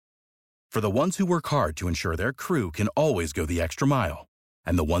For the ones who work hard to ensure their crew can always go the extra mile,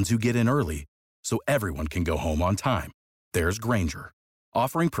 and the ones who get in early so everyone can go home on time, there's Grainger,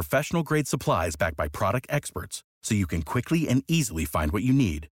 offering professional-grade supplies backed by product experts so you can quickly and easily find what you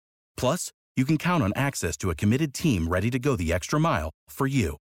need. Plus, you can count on access to a committed team ready to go the extra mile for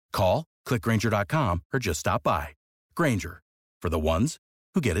you. Call, click Grainger.com, or just stop by. Grainger, for the ones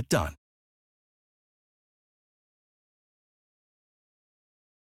who get it done.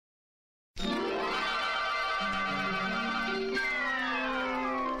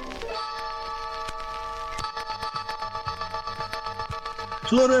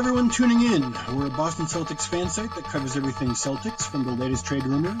 Hello to everyone tuning in. We're a Boston Celtics fan site that covers everything Celtics, from the latest trade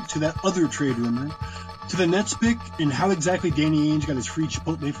rumor to that other trade rumor, to the Nets pick and how exactly Danny Ainge got his free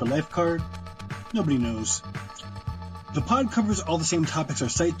Chipotle for life card. Nobody knows. The pod covers all the same topics our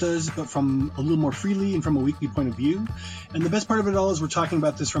site does, but from a little more freely and from a weekly point of view. And the best part of it all is we're talking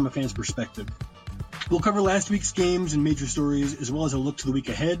about this from a fan's perspective. We'll cover last week's games and major stories, as well as a look to the week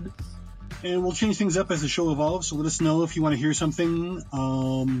ahead. And we'll change things up as the show evolves, so let us know if you want to hear something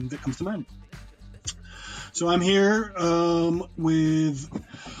that comes to mind. So I'm here with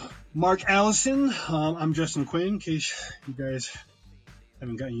Mark Allison. I'm Justin Quinn, in case you guys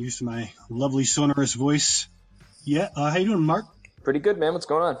haven't gotten used to my lovely sonorous voice yet. How you doing, Mark? Pretty good, man. What's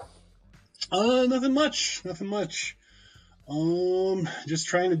going on? Nothing much. Just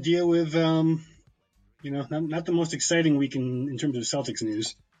trying to deal with, not the most exciting week in terms of Celtics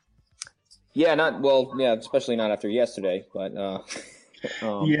news. Yeah, especially not after yesterday, but I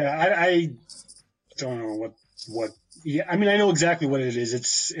don't know what. Yeah, I mean, I know exactly what it is.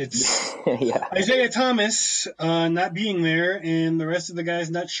 It's yeah. Isaiah Thomas not being there, and the rest of the guys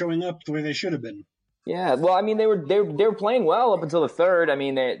not showing up the way they should have been. Yeah, well, I mean, they were playing well up until the third. I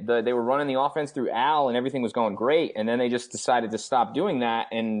mean, they were running the offense through Al, and everything was going great, and then they just decided to stop doing that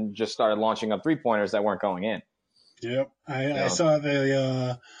and just started launching up 3-pointers that weren't going in. Yep, I saw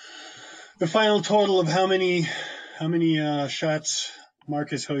the final total of how many shots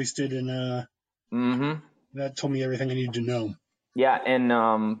Marcus hoisted, and that told me everything I needed to know. Yeah, and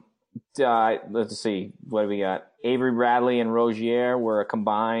let's see, what do we got? Avery Bradley and Rozier were a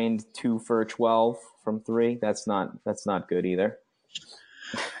combined 2 for 12 from 3. That's not good either.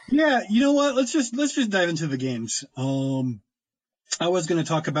 Yeah, you know what? Let's just dive into the games. I was going to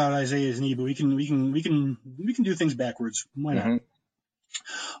talk about Isaiah's knee, but we can do things backwards. Why not?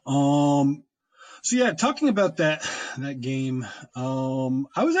 So yeah, talking about that game,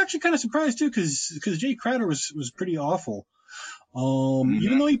 I was actually kind of surprised too, because Jay Crowder was pretty awful.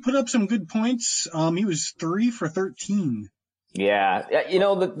 Even though he put up some good points, he was 3 for 13. Yeah, you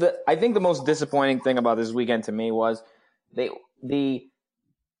know, I think the most disappointing thing about this weekend to me was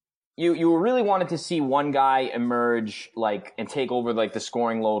you really wanted to see one guy emerge and take over the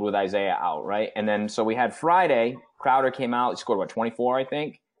scoring load with Isaiah out, right? And then so we had Friday, Crowder came out, he scored 24, I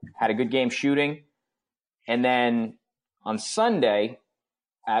think, had a good game shooting. And then on Sunday,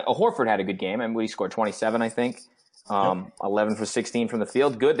 Horford had a good game. I mean, he scored 27, I think. 11 for 16 from the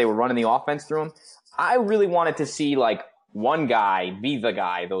field. Good. They were running the offense through him. I really wanted to see one guy be the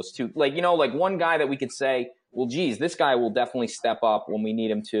guy, those two. One guy that we could say, well, geez, this guy will definitely step up when we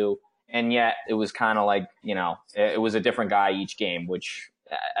need him to. And yet it was kind of it was a different guy each game, which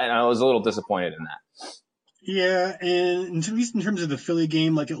I was a little disappointed in that. Yeah, and at least in terms of the Philly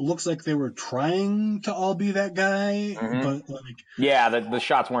game, it looks like they were trying to all be that guy, but yeah, the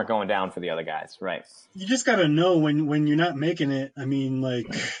shots weren't going down for the other guys, right? You just gotta know when you're not making it. I mean,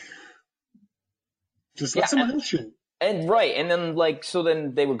 just let someone else shoot. And right, and then so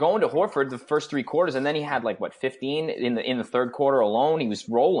then they were going to Horford the first 3 quarters, and then he had 15 in the third quarter alone. He was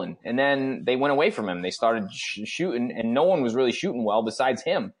rolling, and then they went away from him. They started shooting, and no one was really shooting well besides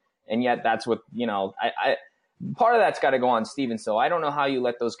him. And yet that's what part of that's got to go on Steven. So I don't know how you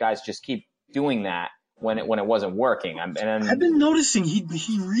let those guys just keep doing that when it wasn't working. I've been noticing he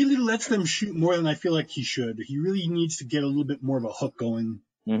really lets them shoot more than I feel like he should. He really needs to get a little bit more of a hook going.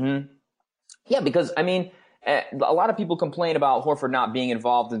 Yeah, because I mean, a lot of people complain about Horford not being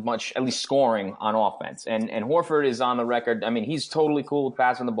involved as much, at least scoring on offense. And Horford is on the record. I mean, he's totally cool with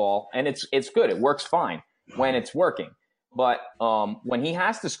passing the ball, and it's good. It works fine when it's working. But when he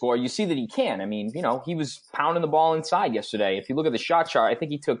has to score, you see that he can. I mean, he was pounding the ball inside yesterday. If you look at the shot chart, I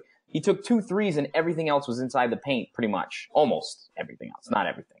think he took 2 threes and everything else was inside the paint pretty much. Almost everything else. Not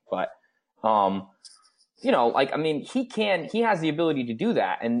everything. But, he has the ability to do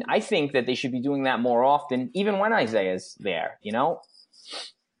that. And I think that they should be doing that more often, even when Isaiah's there,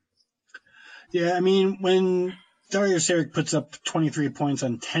 Yeah, I mean, when Dario Saric puts up 23 points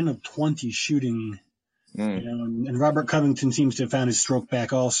on 10 of 20 shooting, And Robert Covington seems to have found his stroke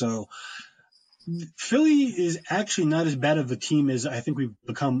back also. Philly is actually not as bad of a team as I think we've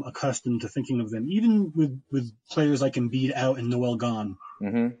become accustomed to thinking of them, even with players like Embiid out and Noel gone.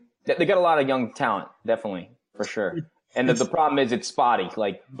 Mm-hmm. They got a lot of young talent, definitely, for sure. And the problem is it's spotty.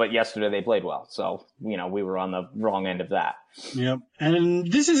 But yesterday they played well, so we were on the wrong end of that. Yep.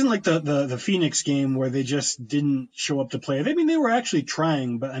 And this isn't like the Phoenix game where they just didn't show up to play. I mean, they were actually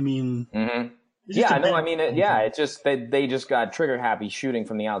trying, but I mean, yeah, no, I mean, it's just they just got trigger happy shooting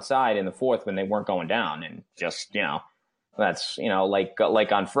from the outside in the fourth when they weren't going down, and just that's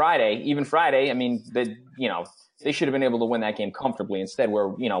like on Friday, even Friday. I mean, they should have been able to win that game comfortably. Instead, we're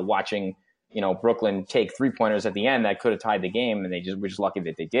watching. Brooklyn take 3-pointers at the end that could have tied the game, and we're just lucky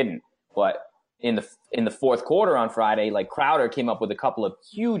that they didn't. But in the fourth quarter on Friday, like Crowder came up with a couple of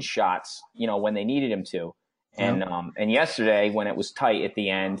huge shots, when they needed him to. And yesterday when it was tight at the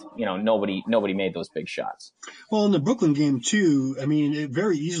end, nobody made those big shots. Well, in the Brooklyn game too, I mean, it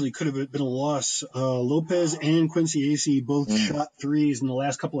very easily could have been a loss. Lopez and Quincy Acey both shot threes in the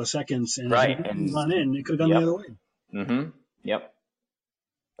last couple of seconds, and right, if it gone in, it could have gone the other way. Mm-hmm. Yep.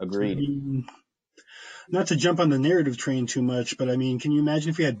 Agreed. I mean, not to jump on the narrative train too much, but I mean, can you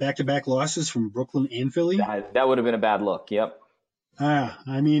imagine if we had back-to-back losses from Brooklyn and Philly? That would have been a bad look. Yep.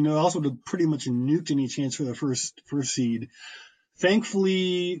 I mean, it also would have pretty much nuked any chance for the first seed.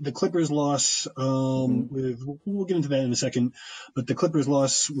 Thankfully, the Clippers loss we'll get into that in a second, but the Clippers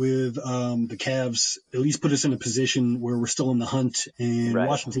loss with the Cavs at least put us in a position where we're still in the hunt, and right.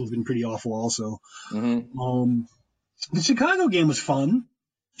 Washington's been pretty awful also. Mm-hmm. The Chicago game was fun.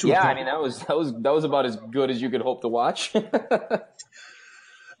 Yeah, I mean that was about as good as you could hope to watch. It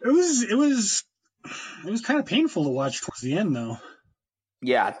was kind of painful to watch towards the end, though.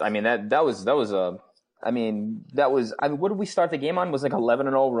 Yeah, I mean that was what did we start the game on? Was like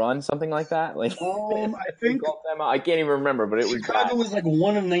 11-0 run, something like that. Like I think I can't even remember, but it was Chicago was like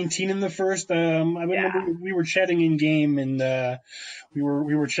 1 of 19 in the first. I remember we were chatting in game, and we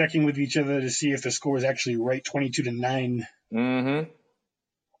were checking with each other to see if the score was actually right, 22-9. Mm-hmm.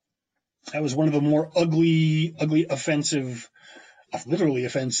 That was one of the more ugly, offensive, literally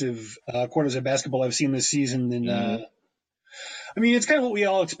offensive quarters of basketball I've seen this season. And I mean, it's kind of what we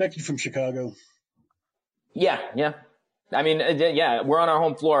all expected from Chicago. Yeah. I mean, we're on our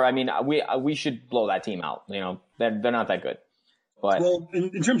home floor. I mean, we should blow that team out. They're not that good. But well,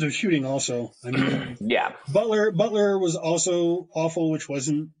 in terms of shooting, also, I mean, yeah, Butler was also awful, which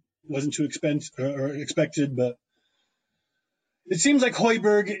wasn't too expected, but. It seems like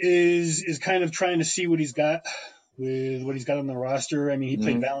Hoiberg is kind of trying to see what he's got with what he's got on the roster. I mean, he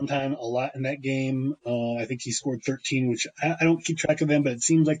played Valentine a lot in that game. I think he scored 13, which I don't keep track of them, but it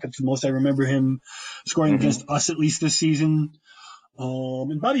seems like that's the most I remember him scoring against us at least this season.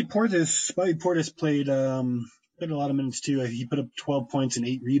 And Bobby Portis played a lot of minutes too. He put up 12 points and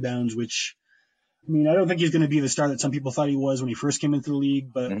 8 rebounds, which I mean, I don't think he's going to be the star that some people thought he was when he first came into the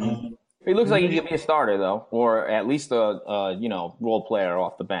league, but. He looks like he could be a starter, though, or at least a role player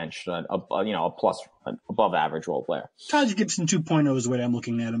off the bench, a plus above average role player. Taj Gibson 2.0 is the way I'm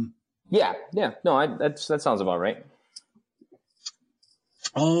looking at him. Yeah. No, that sounds about right.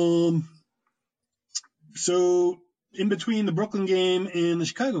 So in between the Brooklyn game and the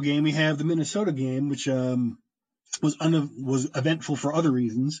Chicago game, we have the Minnesota game, which was eventful for other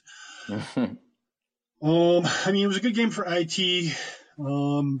reasons. I mean, it was a good game for IT.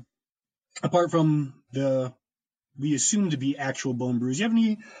 Apart from we assume to be actual bone bruise.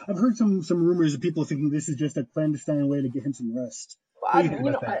 I've heard some rumors of people thinking this is just a clandestine way to get him some rest. I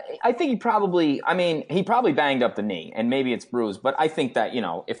think he probably banged up the knee, and maybe it's bruised. But I think that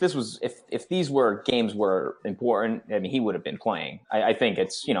if these games were important, I mean, he would have been playing. I think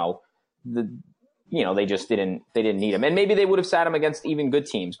it's they just didn't need him, and maybe they would have sat him against even good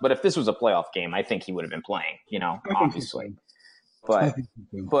teams. But if this was a playoff game, I think he would have been playing. Obviously.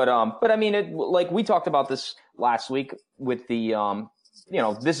 But I mean, like we talked about this last week with the,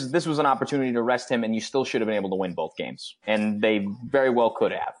 this was an opportunity to rest him, and you still should have been able to win both games, and they very well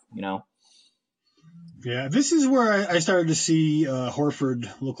could have, Yeah, this is where I started to see Horford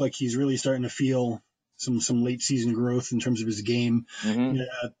look like he's really starting to feel some late season growth in terms of his game.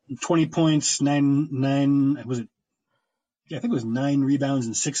 20 points, nine. Was it? Yeah, I think it was 9 rebounds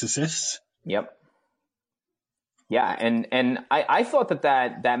and 6 assists. Yep. Yeah, and I thought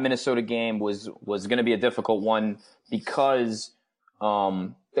that Minnesota game was going to be a difficult one because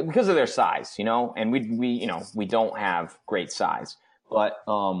of their size, and we don't have great size, but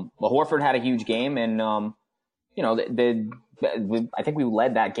Horford had a huge game, and I think we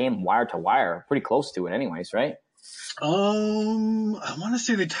led that game wire to wire, pretty close to it, anyways, right? I want to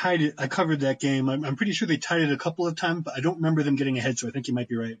say they tied it. I covered that game. I'm pretty sure they tied it a couple of times, but I don't remember them getting ahead, so I think you might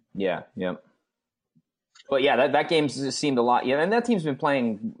be right. Yeah, yeah. But yeah, that game seemed a lot. Yeah, and that team's been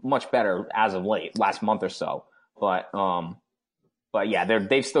playing much better as of late, last month or so. But yeah,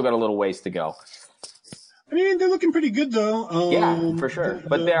 they've still got a little ways to go. I mean, they're looking pretty good though. Yeah, for sure.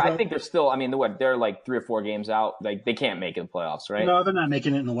 But I think they're still. I mean, they're like 3 or 4 games out. Like they can't make it in the playoffs, right? No, they're not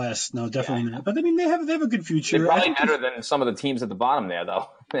making it in the West. No, definitely not. But I mean, they have a good future. They're probably better than some of the teams at the bottom there, though.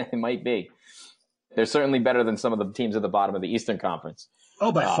 It might be. They're certainly better than some of the teams at the bottom of the Eastern Conference.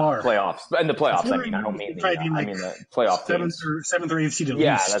 Oh, by far. Playoffs. In the playoffs, I mean. I don't mean the, I mean the playoff teams. 7th or 8th seed at least.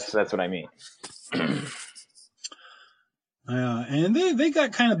 Yeah, that's what I mean. And they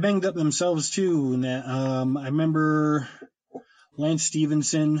got kind of banged up themselves, too. In that, I remember Lance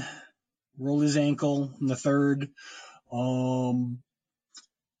Stevenson rolled his ankle in the third. The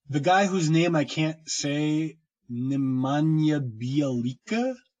guy whose name I can't say, Nemanja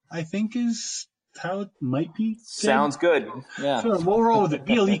Bjelica, I think is how it might be said. Sounds good. Yeah. Sure, we'll roll with it.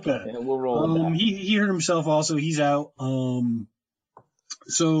 Bielika. Yeah, we'll roll with that. He hurt himself also. He's out.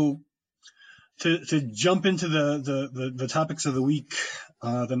 So to jump into the topics of the week,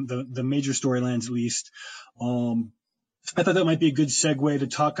 the major storylines at least, I thought that might be a good segue to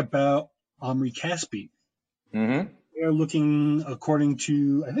talk about Omri Caspi. Mm-hmm. They're looking, according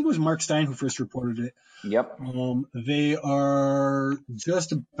to, I think it was Mark Stein who first reported it. Yep. They are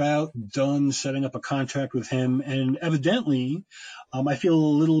just about done setting up a contract with him, and evidently, I feel a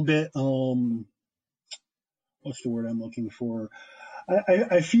little bit, what's the word I'm looking for?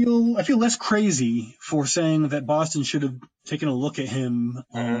 I feel less crazy for saying that Boston should have taken a look at him,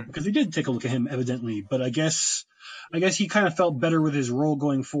 because they did take a look at him evidently, but I guess he kind of felt better with his role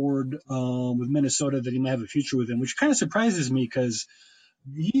going forward with Minnesota, that he might have a future with him, which kind of surprises me because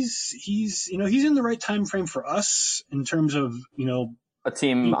he's in the right time frame for us in terms of a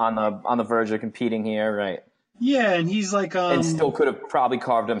team on the verge of competing here, right? Yeah, and he's like and still could have probably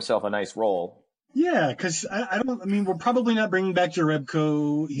carved himself a nice role. Yeah, because we're probably not bringing back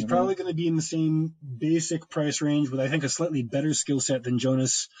Jerebko. He's probably going to be in the same basic price range with, I think, a slightly better skill set than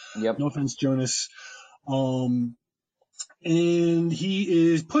Jonas. Yep. No offense, Jonas. And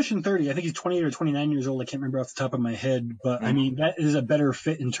he is pushing 30. I think he's 28 or 29 years old. I can't remember off the top of my head, but I mean, that is a better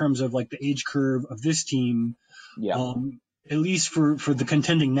fit in terms of like the age curve of this team. Yeah. At least for the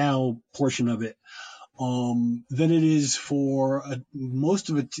contending now portion of it. Than it is for most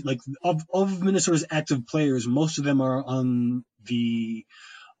of it. Like of Minnesota's active players, most of them are on the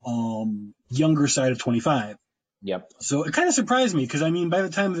younger side of 25. Yep. So it kind of surprised me because, I mean, by the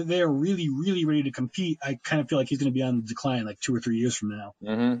time that they are really, really ready to compete, I kind of feel like he's going to be on the decline like 2 or 3 years from now.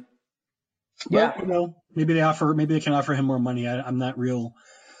 Mm-hmm. Yeah. But, maybe they can offer him more money. I'm not real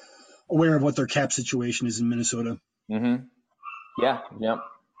aware of what their cap situation is in Minnesota. Mm-hmm. Yeah. Yep.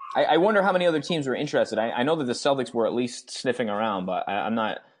 I wonder how many other teams were interested. I know that the Celtics were at least sniffing around, but I'm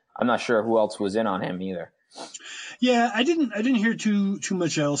not sure who else was in on him either. Yeah, I didn't hear too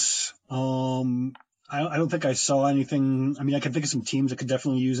much else. I don't think I saw anything. I mean, I can think of some teams that could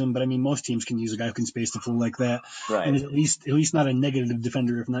definitely use him, but I mean, most teams can use a guy who can space the floor like that, right? And at least not a negative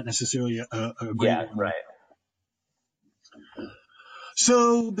defender, if not necessarily a great one. Right.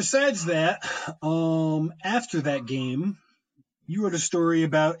 So besides that, after that game, you wrote a story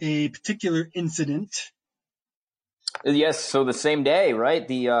about a particular incident. Yes. So the same day, right?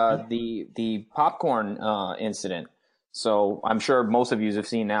 The popcorn incident. So I'm sure most of you have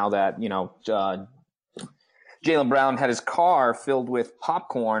seen now that Jaylen Brown had his car filled with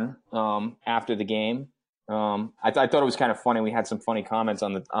popcorn after the game. I thought it was kind of funny. We had some funny comments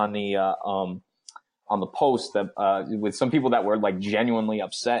on the post that with some people that were like genuinely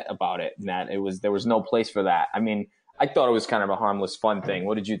upset about it, and that there was no place for that. I mean, I thought it was kind of a harmless, fun thing.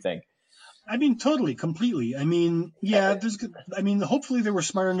 What did you think? I mean, totally, completely. I mean, yeah, hopefully they were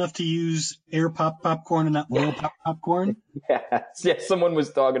smart enough to use air popcorn and not oil popcorn. Yeah, someone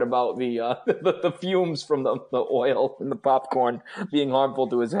was talking about the fumes from the oil and the popcorn being harmful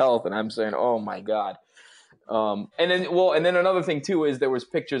to his health, and I'm saying, oh my God. And then another thing too is there was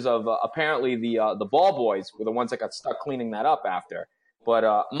pictures of apparently the ball boys were the ones that got stuck cleaning that up after.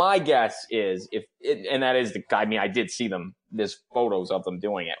 But my guess is I did see them. There's photos of them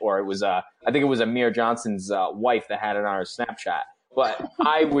doing it, or it was I think it was Amir Johnson's wife that had it on her Snapchat. But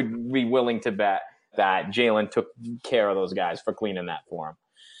I would be willing to bet that Jaylen took care of those guys for cleaning that for him.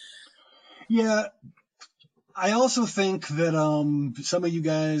 Yeah, I also think that some of you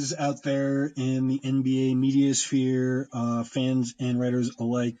guys out there in the NBA media sphere, fans and writers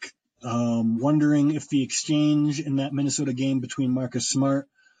alike, wondering if the exchange in that Minnesota game between Marcus Smart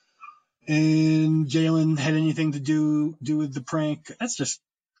and Jalen had anything to do with the prank. That's just,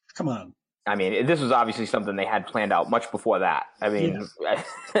 come on. I mean, this was obviously something they had planned out much before that. I mean,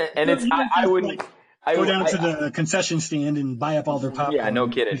 and You don't I just, wouldn't. go down to the concession stand and buy up all their popcorn. Yeah, no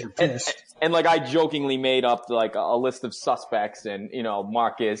kidding. You're pissed. And like I jokingly made up like a list of suspects and,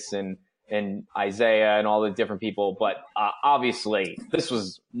 Marcus and Isaiah and all the different people. But obviously this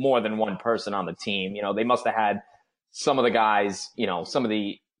was more than one person on the team. They must have had some of the guys, some of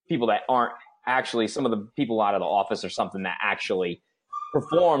the people that aren't actually, some of the people out of the office or something that actually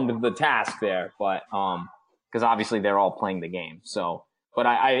performed the task there. But because obviously they're all playing the game. So, but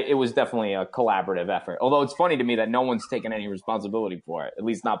it was definitely a collaborative effort. Although it's funny to me that no one's taken any responsibility for it, at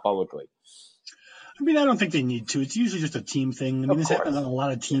least not publicly. I mean, I don't think they need to. It's usually just a team thing. I mean, this happens on a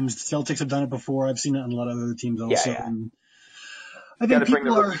lot of teams. The Celtics have done it before. I've seen it on a lot of other teams also. Yeah. I think bring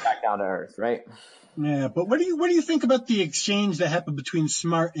people the back down to earth, right? Yeah, but what do you think about the exchange that happened between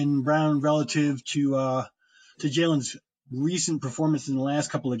Smart and Brown relative to Jalen's recent performance in the last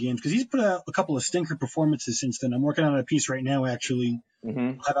couple of games? Because he's put out a couple of stinker performances since then. I'm working on a piece right now, actually.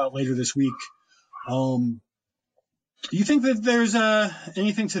 Mm-hmm. I'll have out later this week. Do you think that there's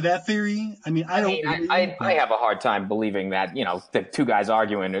anything to that theory? I mean, I don't. I have a hard time believing that the two guys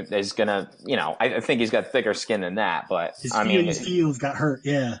arguing is gonna. I think he's got thicker skin than that. But his heels got hurt.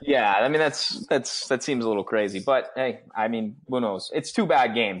 Yeah. Yeah, I mean that seems a little crazy. But hey, I mean, who knows? It's 2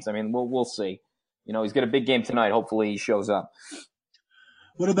 bad games. I mean, we'll see. He's got a big game tonight. Hopefully, he shows up.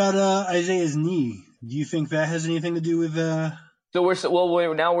 What about Isaiah's knee? Do you think that has anything to do with? So we're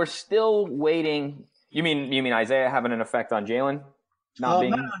still waiting. You mean Isaiah having an effect on Jalen? Not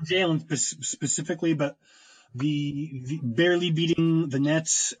on Jalen specifically, but the barely beating the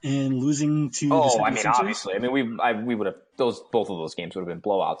Nets and losing to. Oh, I mean, obviously. I mean, we would have both of those games would have been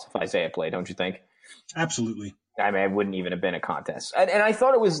blowouts if Isaiah played. Don't you think? Absolutely. I mean, it wouldn't even have been a contest. And I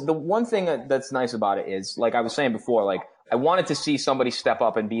thought it was the one thing that's nice about it is, like I was saying before, like I wanted to see somebody step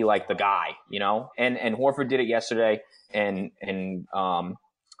up and be like the guy, And Horford did it yesterday, and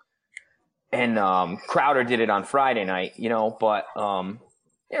Crowder did it on Friday night, but, I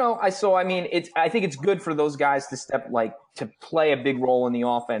mean, I think it's good for those guys to play a big role in the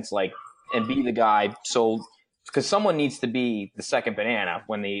offense, and be the guy. So, cause someone needs to be the second banana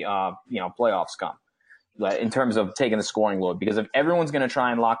when the, playoffs come, in terms of taking the scoring load, because if everyone's going to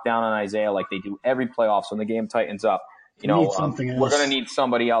try and lock down on Isaiah like they do every playoffs when the game tightens up, we're going to need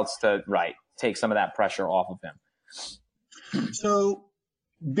somebody else to, take some of that pressure off of him. So,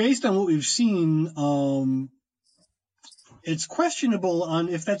 based on what we've seen, it's questionable on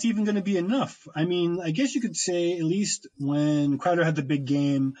if that's even going to be enough. I mean, I guess you could say, at least when Crowder had the big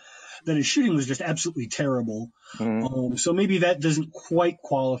game, that his shooting was just absolutely terrible. Mm-hmm. So maybe that doesn't quite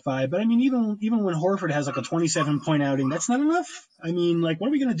qualify. But I mean, even when Horford has like a 27-point outing, that's not enough. I mean, like, what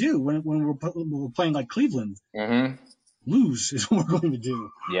are we going to do when we're playing like Cleveland? Mm-hmm. Lose is what we're going to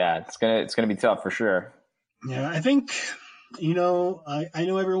do. Yeah, it's gonna be tough for sure. Yeah, I think. I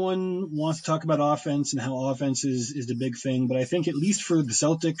know everyone wants to talk about offense and how offense is the big thing, but I think at least for the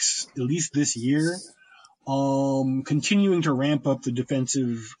Celtics, at least this year, continuing to ramp up the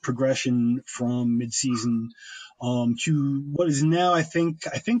defensive progression from midseason to what is now, I think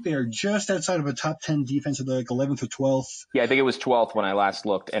they are just outside of a top 10 defense at like 11th or 12th. Yeah, I think it was 12th when I last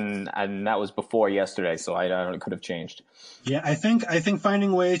looked, and that was before yesterday, so I don't know, it could have changed. Yeah, I think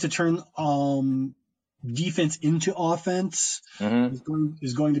finding ways to turn defense into offense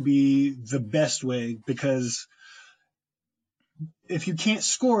is going to be the best way, because if you can't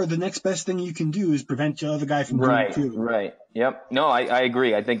score, the next best thing you can do is prevent the other guy from doing it too. Right. Yep. No, I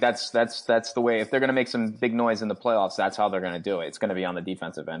agree. I think that's the way. If they're going to make some big noise in the playoffs, that's how they're going to do it. It's going to be on the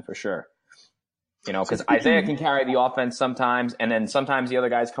defensive end for sure. Because Isaiah can carry the offense sometimes, and then sometimes the other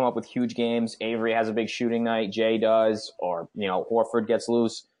guys come up with huge games. Avery has a big shooting night. Jay does, or Horford gets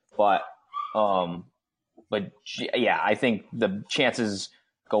loose. But yeah, I think the chances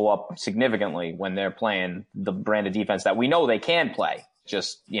go up significantly when they're playing the brand of defense that we know they can play.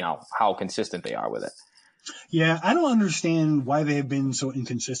 Just, how consistent they are with it. Yeah, I don't understand why they have been so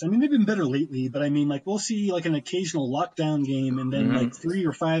inconsistent. I mean, they've been better lately, but I mean, like, we'll see like an occasional lockdown game and then like 3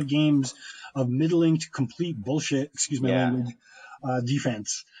 or 5 games of middling to complete bullshit, excuse my language,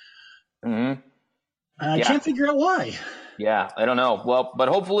 defense. Mm-hmm. I can't figure out why. Yeah, I don't know. Well, but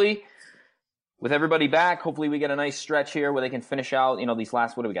hopefully with everybody back, hopefully we get a nice stretch here where they can finish out, these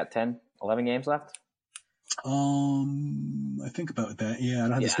last, what do we got, 10, 11 games left? I think about that. Yeah, I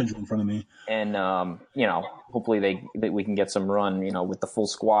don't have the schedule in front of me. And, hopefully we can get some run, with the full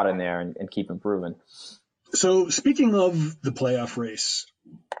squad in there and keep improving. So speaking of the playoff race,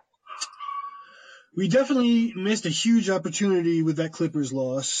 We definitely missed a huge opportunity with that Clippers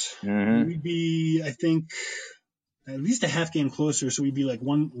loss. Mm-hmm. We'd be, I think, at least a half game closer, so we'd be like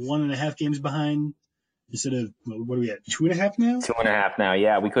 1.5 games behind instead of, what are we at, 2.5 now? 2.5 now,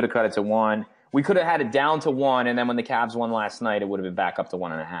 yeah. We could have cut it to 1. We could have had it down to 1, and then when the Cavs won last night, it would have been back up to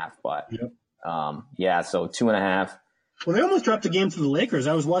 1.5. But, yep. So 2.5. Well, they almost dropped the game to the Lakers.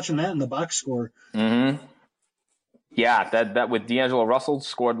 I was watching that in the box score. Mm-hmm. Yeah, that with D'Angelo Russell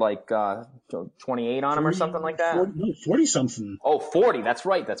scored like 28 on him or something like that. 40-something. Oh, 40. That's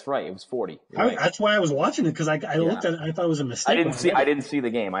right. It was 40. Right. That's why I was watching it, because I looked at it. I thought it was a mistake. I didn't see the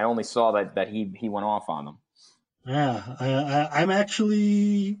game. I only saw that he went off on them. Yeah, I'm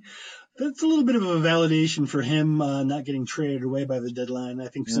actually. That's a little bit of a validation for him not getting traded away by the deadline. I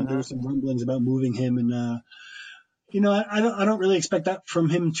think there were some rumblings about moving him, and I don't really expect that from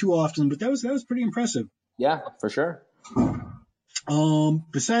him too often. But that was pretty impressive. Yeah, for sure.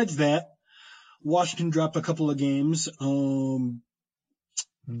 Besides that, Washington dropped a couple of games.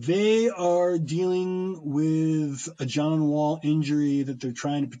 They are dealing with a John Wall injury that they're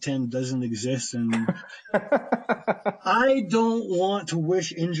trying to pretend doesn't exist. And I don't want to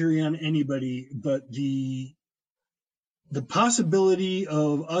wish injury on anybody, but the possibility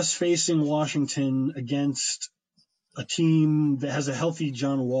of us facing Washington against a team that has a healthy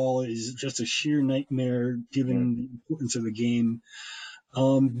John Wall is just a sheer nightmare given the importance of the game.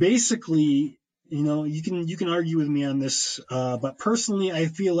 Basically, you can argue with me on this, but personally, I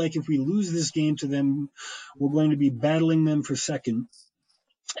feel like if we lose this game to them, we're going to be battling them for second.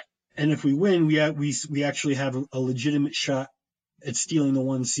 And if we win, we actually have a legitimate shot at stealing the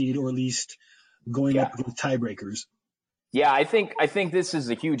 1 seed, or at least going up with tiebreakers. Yeah, I think this is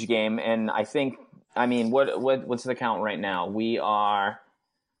a huge game, and what's the count right now? We are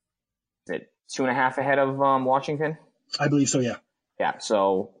 2.5 ahead of Washington? I believe so, yeah. Yeah,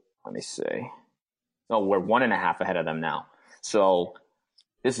 so let me see. No, we're 1.5 ahead of them now. So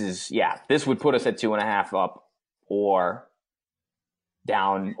this would put us at 2.5 up or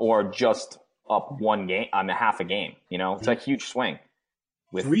down, or just up 1 game, half a game. It's a huge swing.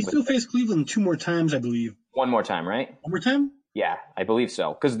 We still face Cleveland 2 more times, I believe. 1 more time, right? 1 more time? Yeah, I believe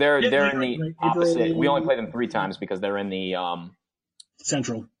so. Because they're in the opposite. We only play them 3 times because they're in the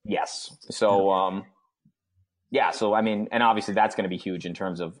Central. Yes. So so and obviously that's going to be huge in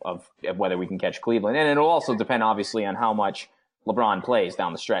terms of whether we can catch Cleveland, and it'll also depend obviously on how much LeBron plays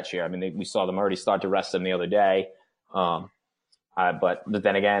down the stretch here. we saw them already start to rest him the other day. But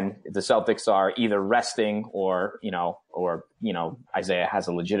then again, if the Celtics are either resting or Isaiah has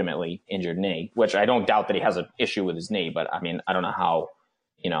a legitimately injured knee, which I don't doubt that he has an issue with his knee, but I don't know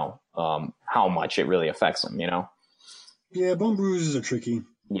how much it really affects him, Yeah, bone bruises are tricky.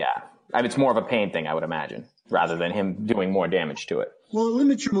 Yeah. It's more of a pain thing, I would imagine, rather than him doing more damage to it. Well, it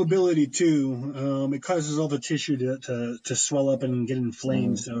limits your mobility too. It causes all the tissue to swell up and get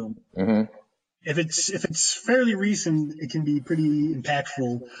inflamed. So if it's fairly recent, it can be pretty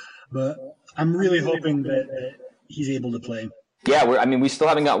impactful. But I'm really hoping that he's able to play. Yeah, we still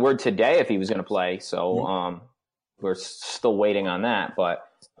haven't got word today if he was going to play. So we're still waiting on that. But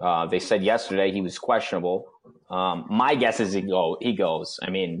they said yesterday he was questionable. My guess is he goes.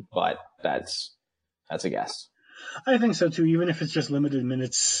 But that's a guess. I think so too, even if it's just limited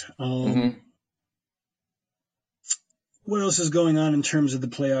minutes. What else is going on in terms of the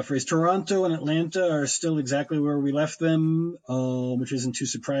playoff race? Toronto and Atlanta are still exactly where we left them, which isn't too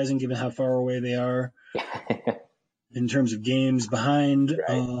surprising given how far away they are in terms of games behind.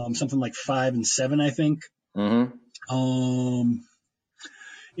 Right. Something like 5 and 7, I think.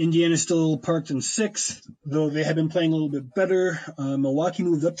 Indiana's still parked in 6th, though they have been playing a little bit better. Milwaukee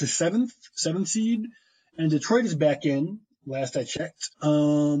moved up to 7th seed, and Detroit is back in, last I checked,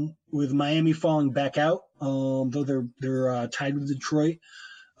 with Miami falling back out, though they're tied with Detroit.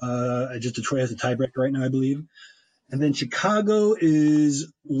 Detroit has a tiebreaker right now, I believe. And then Chicago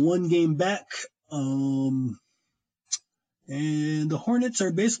is 1 game back, and the Hornets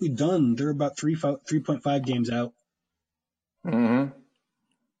are basically done. They're about 3.5 games out.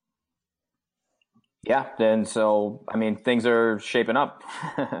 Yeah, then so, things are shaping up.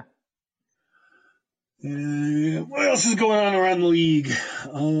 What else is going on around the league?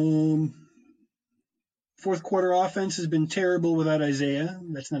 Fourth quarter offense has been terrible without Isaiah.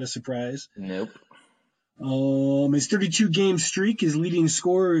 That's not a surprise. Nope. His 32-game streak, his leading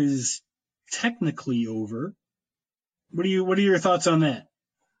scorer, is technically over. What are your thoughts on that?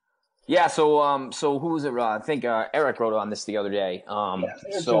 Yeah, so who was it? I think Eric wrote on this the other day.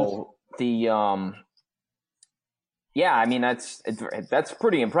 That's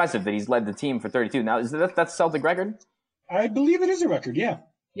pretty impressive that he's led the team for 32. Now, that's Celtic record? I believe it is a record, yeah.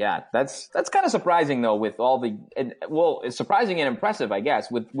 Yeah, that's kind of surprising though. With all it's surprising and impressive, I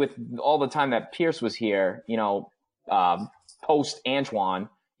guess. With all the time that Pierce was here, post Antoine,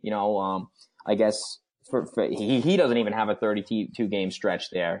 I guess he doesn't even have a 32 game stretch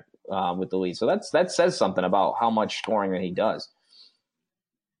there with the lead. So that says something about how much scoring that he does.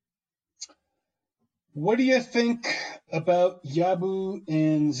 What do you think about Yabu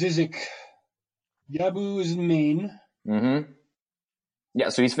and Zizik? Yabu is in Maine. Mm-hmm. Yeah,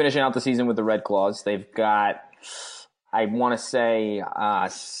 so he's finishing out the season with the Red Claws. They've got, I want to say,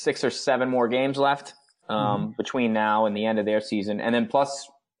 6 or 7 more games left between now and the end of their season, and then plus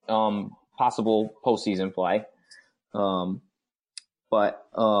possible postseason play. And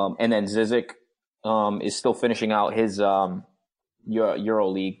then Zizik is still finishing out his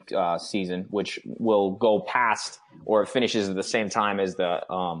EuroLeague season, which will go past or finishes at the same time as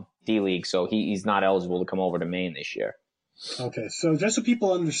the D-League, so he's not eligible to come over to Maine this year. Okay, so just so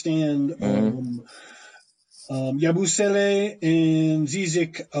people understand, Yabusele and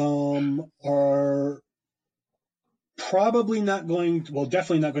Zizik are probably not going to,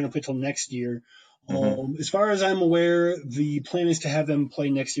 definitely not going to play till next year. As far as I'm aware, the plan is to have them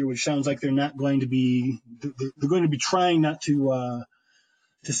play next year, which sounds like they're not going to be, they're going to be trying not to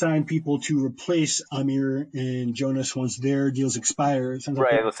sign people to replace Amir and Jonas once their deals expire. It sounds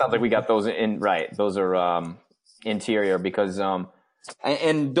like we got those in, right. Those are, interior because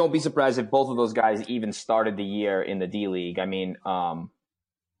and don't be surprised if both of those guys even started the year in the D-League. I mean,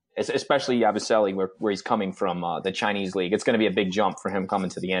 especially Yabusele where he's coming from the Chinese league. It's going to be a big jump for him coming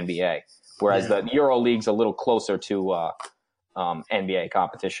to the NBA, whereas the Euro League's a little closer to NBA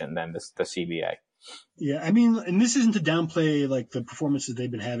competition than the CBA. Yeah, I mean, and this isn't to downplay like the performances they've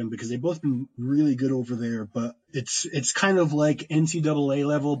been having because they've both been really good over there, but it's kind of like NCAA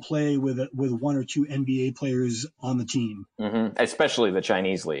level play with 1 or 2 NBA players on the team. Mm-hmm. Especially the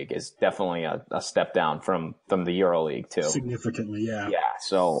Chinese league is definitely a step down from the Euro League too. Significantly, yeah. Yeah.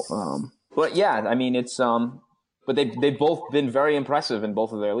 So, but yeah, I mean, it's but they've both been very impressive in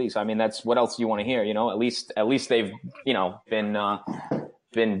both of their leagues. I mean, that's what else you want to hear, At least they've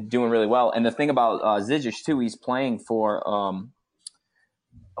been doing really well. And the thing about Zizic too, he's playing for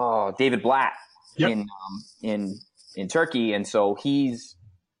David Blatt in Turkey, and so he's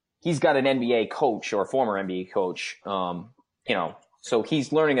got an NBA coach or a former NBA coach, so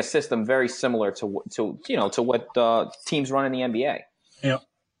he's learning a system very similar to what teams run in the NBA. Yeah.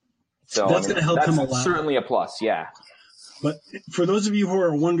 So that's going to help him a lot. Certainly a plus, yeah. But for those of you who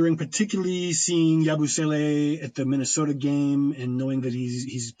are wondering, particularly seeing Yabusele at the Minnesota game and knowing that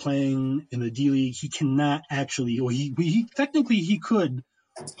he's playing in the D-League, he cannot actually, or he technically he could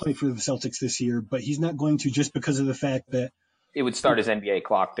play for the Celtics this year, but he's not going to just because of the fact that it would start his NBA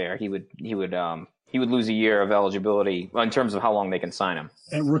clock there. He would lose a year of eligibility in terms of how long they can sign him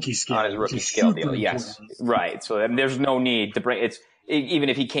at rookie scale. On his rookie scale deal, yes, right. So there's no need to bring even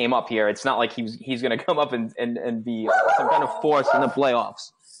if he came up here, it's not like he's going to come up and be some kind of force in the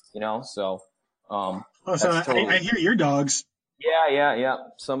playoffs, So, totally... I hear your dogs. Yeah.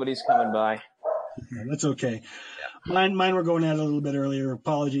 Somebody's coming by. Yeah, that's okay. Yeah. Mine were going at it a little bit earlier.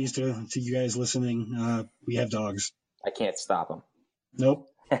 Apologies to you guys listening. We have dogs. I can't stop them. Nope.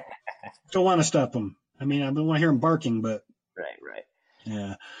 Don't want to stop them. I mean, I don't want to hear them barking, but right.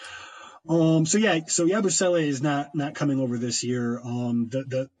 Yeah. So Yabusele is not coming over this year.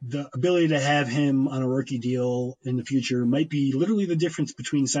 The ability to have him on a rookie deal in the future might be literally the difference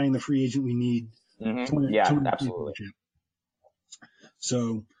between signing the free agent we need. Mm-hmm. Absolutely.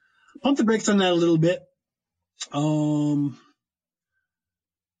 So pump the brakes on that a little bit.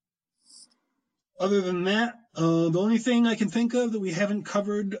 Other than that, the only thing I can think of that we haven't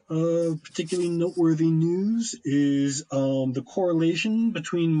covered, particularly noteworthy news, is the correlation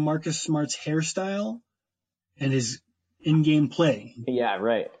between Marcus Smart's hairstyle and his in-game play. Yeah,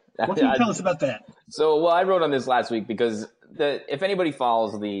 right. What can you tell us about that? So, I wrote on this last week because if anybody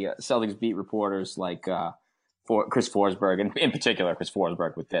follows the Celtics beat reporters like for Chris Forsberg, and in particular Chris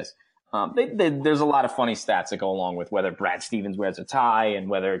Forsberg with this, there's a lot of funny stats that go along with whether Brad Stevens wears a tie and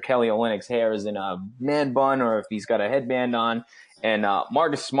whether Kelly Olynyk's hair is in a man bun or if he's got a headband on. And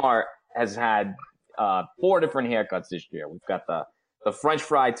Marcus Smart has had 4 different haircuts this year. We've got the French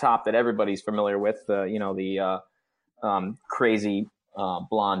fry top that everybody's familiar with, the crazy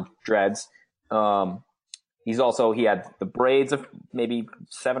blonde dreads. He had the braids of maybe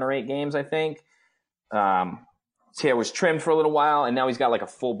 7 or 8 games, I think. His hair was trimmed for a little while, and now he's got like a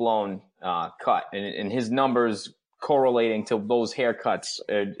full-blown cut. And his numbers correlating to those haircuts,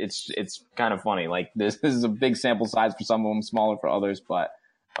 it's kind of funny. Like this is a big sample size for some of them, smaller for others, but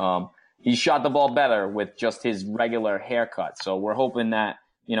he shot the ball better with just his regular haircut. So we're hoping that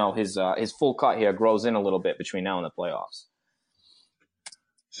his full cut here grows in a little bit between now and the playoffs.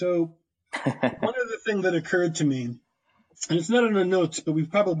 So one other thing that occurred to me, and it's not in the notes, but we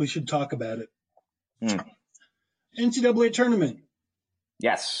probably should talk about it. NCAA tournament.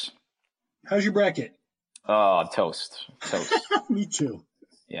 Yes. How's your bracket? Oh, toast. Me too.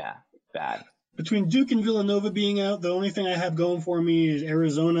 Yeah, bad. Between Duke and Villanova being out, the only thing I have going for me is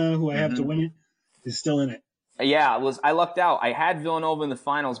Arizona, who I have to win it, is still in it. Yeah, I lucked out. I had Villanova in the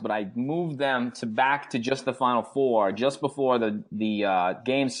finals, but I moved them back to just the Final Four just before the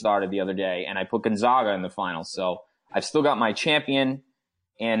game started the other day, and I put Gonzaga in the finals. So I've still got my champion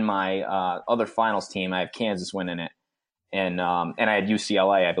and my other finals team. I have Kansas winning it, and I had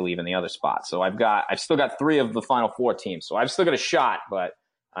UCLA, I believe, in the other spot. So I've still got 3 of the Final Four teams. So I've still got a shot, but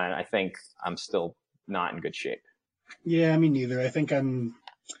I think I'm still not in good shape. Yeah, me neither. I think I'm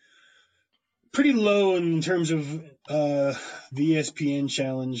pretty low in terms of the ESPN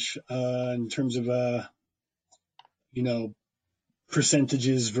challenge, in terms of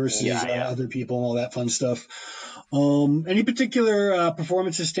percentages versus other people and all that fun stuff. Any particular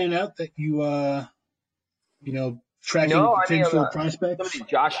performances stand out that you tracking potential prospects?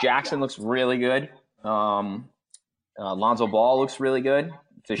 Josh Jackson looks really good. Lonzo Ball looks really good.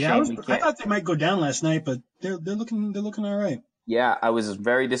 It's a shame I thought they might go down last night, but they're looking all right. Yeah, I was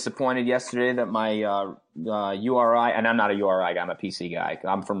very disappointed yesterday that my URI, and I'm not a URI guy, I'm a PC guy.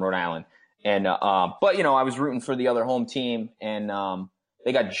 I'm from Rhode Island, and but I was rooting for the other home team, and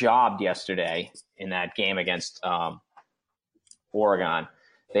they got jobbed yesterday in that game against Oregon.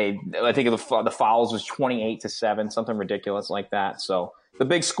 I think the fouls was 28-7, something ridiculous like that. So the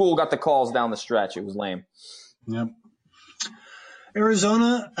big school got the calls down the stretch. It was lame. Yep.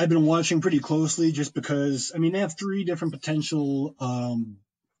 Arizona, I've been watching pretty closely just because, they have 3 different potential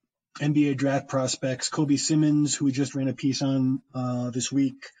NBA draft prospects. Kobe Simmons, who we just ran a piece on this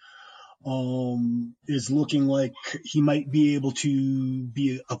week, is looking like he might be able to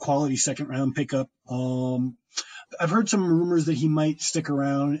be a quality second-round pickup. I've heard some rumors that he might stick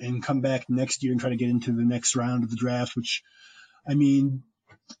around and come back next year and try to get into the next round of the draft, which, I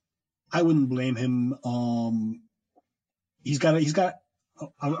wouldn't blame him. He's got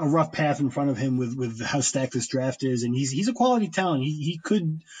a rough path in front of him with how stacked this draft is, and he's a quality talent. He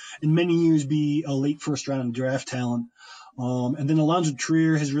could, in many years, be a late first round draft talent. And then Alonzo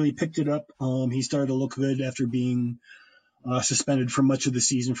Trier has really picked it up. He started to look good after being suspended for much of the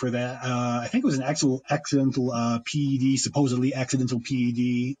season for that. I think it was an accidental PED, supposedly accidental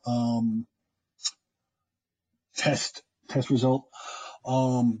PED test result.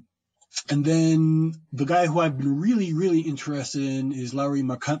 And then the guy who I've been really, really interested in is Lauri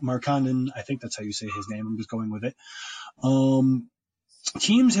Markkanen. I think that's how you say his name. I'm just going with it.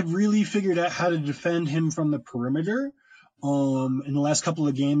 Teams have really figured out how to defend him from the perimeter. In the last couple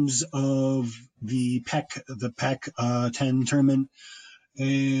of games of the Pac-10 tournament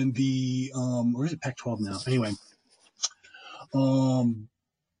and the or is it Pac-12 now? Anyway,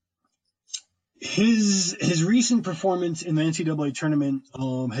 his recent performance in the NCAA tournament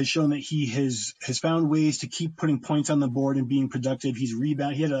has shown that he has found ways to keep putting points on the board and being productive. He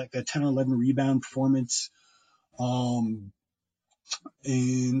had like a 10 or 11 rebound performance.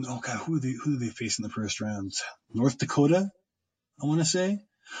 And who do they face in the first round? North Dakota, I want to say.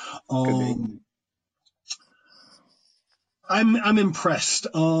 I'm impressed.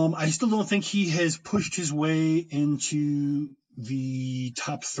 I still don't think he has pushed his way into the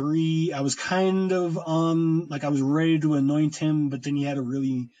top 3. I was kind of I was ready to anoint him, but then he had a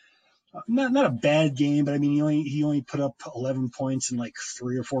really not a bad game, but he only put up 11 points and like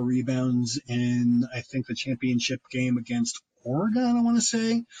 3 or 4 rebounds in I think the championship game against Oregon, I want to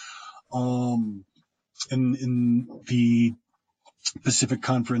say, in the Pacific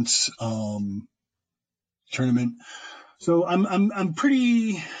Conference tournament. So I'm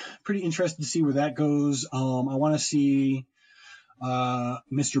pretty interested to see where that goes. I want to see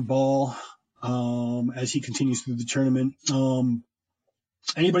Mr. Ball as he continues through the tournament.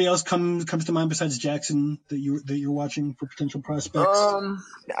 Anybody else comes to mind besides Jackson that you're watching for potential prospects?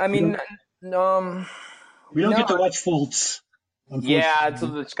 We don't get to watch Fultz. Yeah,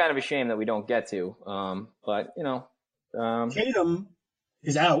 it's kind of a shame that we don't get to. But Tatum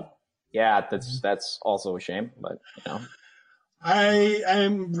is out. Yeah, that's also a shame. But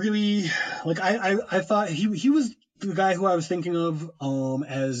I'm really I thought he was the guy who I was thinking of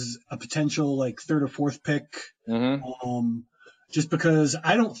as a potential like 3rd or 4th pick. Mm-hmm. Just because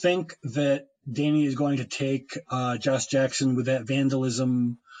I don't think that Danny is going to take Josh Jackson with that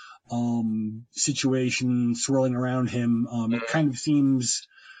vandalism situation swirling around him. It kind of seems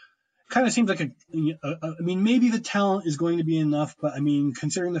kind of seems like I mean, maybe the talent is going to be enough, but I mean,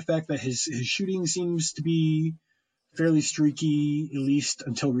 considering the fact that his shooting seems to be fairly streaky, at least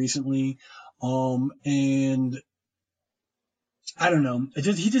until recently, and I don't know,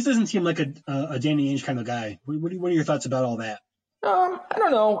 he just doesn't seem like a Danny Ainge kind of guy. What are your thoughts about all that? I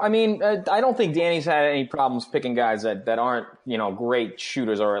don't know. I mean, I don't think Danny's had any problems picking guys that aren't, great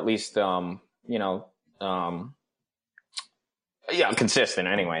shooters, or at least, consistent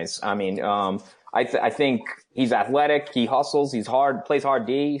anyways. I mean, I think he's athletic, he hustles, he's hard, plays hard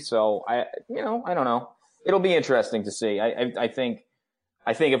D. So I don't know. It'll be interesting to see. I think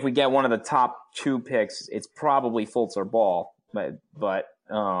if we get one of the top 2 picks, it's probably Fultz or Ball. But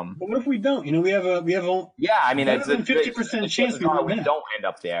what if we don't? We have a I mean, it's a 50% chance we don't end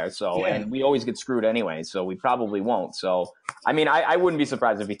up there. So, and we always get screwed anyway. So we probably won't. So, I mean, I wouldn't be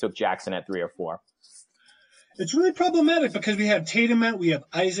surprised if he took Jackson at 3 or 4. It's really problematic because we have Tatum out, we have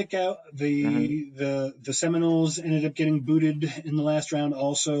Isaac out. The Seminoles ended up getting booted in the last round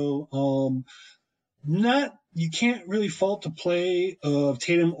also. You can't really fault the play of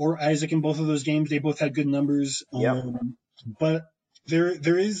Tatum or Isaac in both of those games. They both had good numbers. But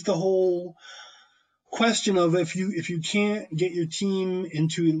there is the whole question of if you can't get your team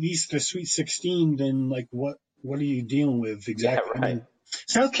into at least the Sweet 16, then like what are you dealing with exactly? Yeah, right. I mean,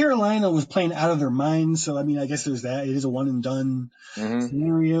 South Carolina was playing out of their minds, so I mean, I guess there's that. It is a one and done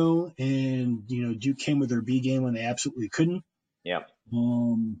scenario, and Duke came with their B game when they absolutely couldn't. Yep.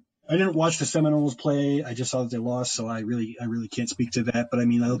 I didn't watch the Seminoles play. I just saw that they lost, so I really can't speak to that. But I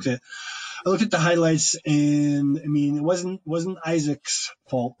mean, I looked at the highlights, and I mean, it wasn't Isaac's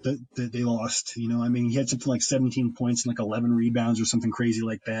fault that they lost. I mean, he had something like 17 points and like 11 rebounds or something crazy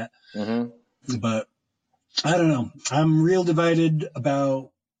like that. But I don't know. I'm real divided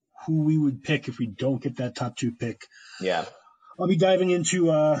about who we would pick if we don't get that top 2 pick. Yeah. I'll be diving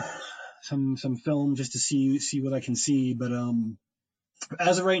into some film just to see what I can see. But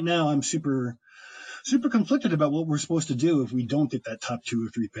as of right now, I'm super conflicted about what we're supposed to do if we don't get that top 2 or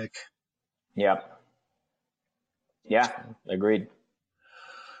 3 pick. Yep. Yeah, agreed.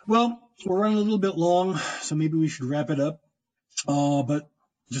 Well, we're running a little bit long, so maybe we should wrap it up. But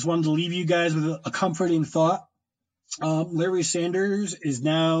just wanted to leave you guys with a comforting thought. Larry Sanders is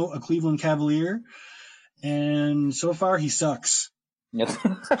now a Cleveland Cavalier, and so far he sucks. Yes.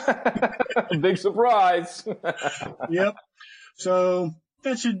 Big surprise. Yep. So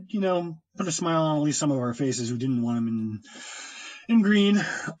that should, put a smile on at least some of our faces who didn't want him in green.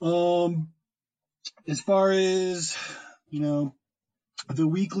 As far as, the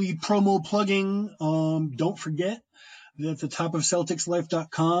weekly promo plugging, don't forget that at the top of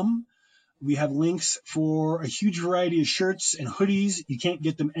CelticsLife.com, we have links for a huge variety of shirts and hoodies. You can't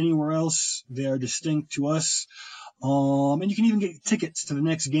get them anywhere else. They are distinct to us. And you can even get tickets to the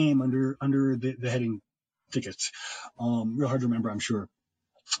next game under the heading tickets. Real hard to remember, I'm sure.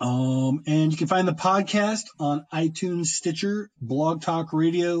 And you can find the podcast on iTunes, Stitcher, Blog Talk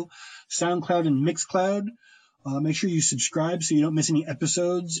Radio, SoundCloud, and Mixcloud. Make sure you subscribe so you don't miss any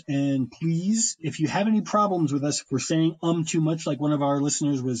episodes. And please, if you have any problems with us, if we're saying too much, like one of our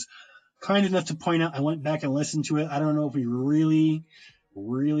listeners was kind enough to point out, I went back and listened to it. I don't know if we really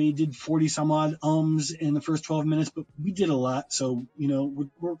did 40 some odd in the first 12 minutes, but we did a lot. So,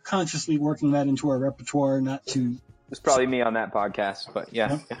 we're consciously working that into our repertoire, not to. It's probably me on that podcast, but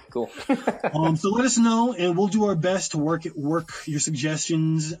yeah, cool. So let us know, and we'll do our best to work your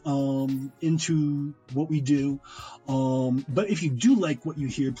suggestions into what we do. But if you do like what you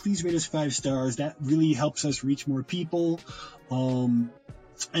hear, please rate us 5 stars. That really helps us reach more people. And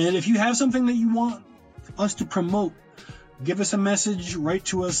if you have something that you want us to promote, give us a message, write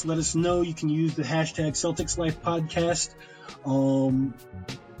to us, let us know. You can use the hashtag CelticsLifePodcast.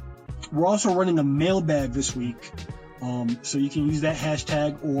 We're also running a mailbag this week. So you can use that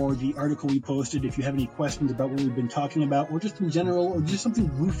hashtag or the article we posted if you have any questions about what we've been talking about, or just in general, or just something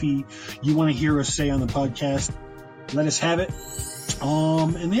goofy you want to hear us say on the podcast. Let us have it.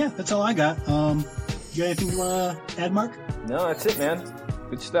 And yeah, that's all I got. You got anything you want to add, Mark? No, that's it, man.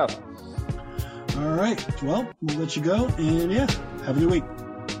 Good stuff. All right. Well, we'll let you go. And yeah, have a good week.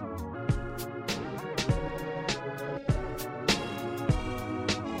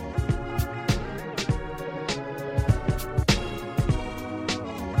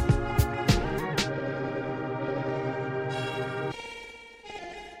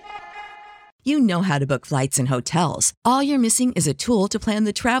 You know how to book flights and hotels. All you're missing is a tool to plan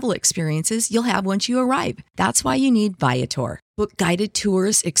the travel experiences you'll have once you arrive. That's why you need Viator. Book guided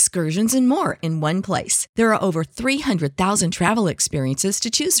tours, excursions, and more in one place. There are over 300,000 travel experiences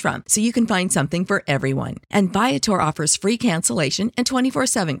to choose from, so you can find something for everyone. And Viator offers free cancellation and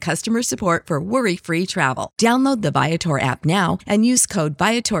 24/7 customer support for worry-free travel. Download the Viator app now and use code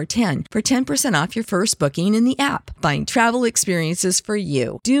Viator10 for 10% off your first booking in the app. Find travel experiences for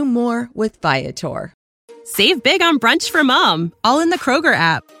you. Do more with Viator. Save big on brunch for mom, all in the Kroger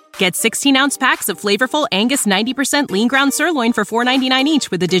app. Get 16-ounce packs of flavorful Angus 90% lean ground sirloin for $4.99 each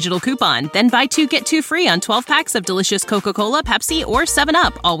with a digital coupon. Then buy 2, get 2 free on 12 packs of delicious Coca-Cola, Pepsi, or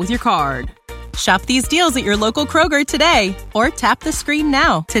 7-Up, all with your card. Shop these deals at your local Kroger today, or tap the screen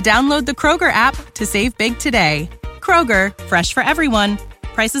now to download the Kroger app to save big today. Kroger, fresh for everyone.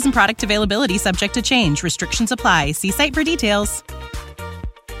 Prices and product availability subject to change. Restrictions apply. See site for details.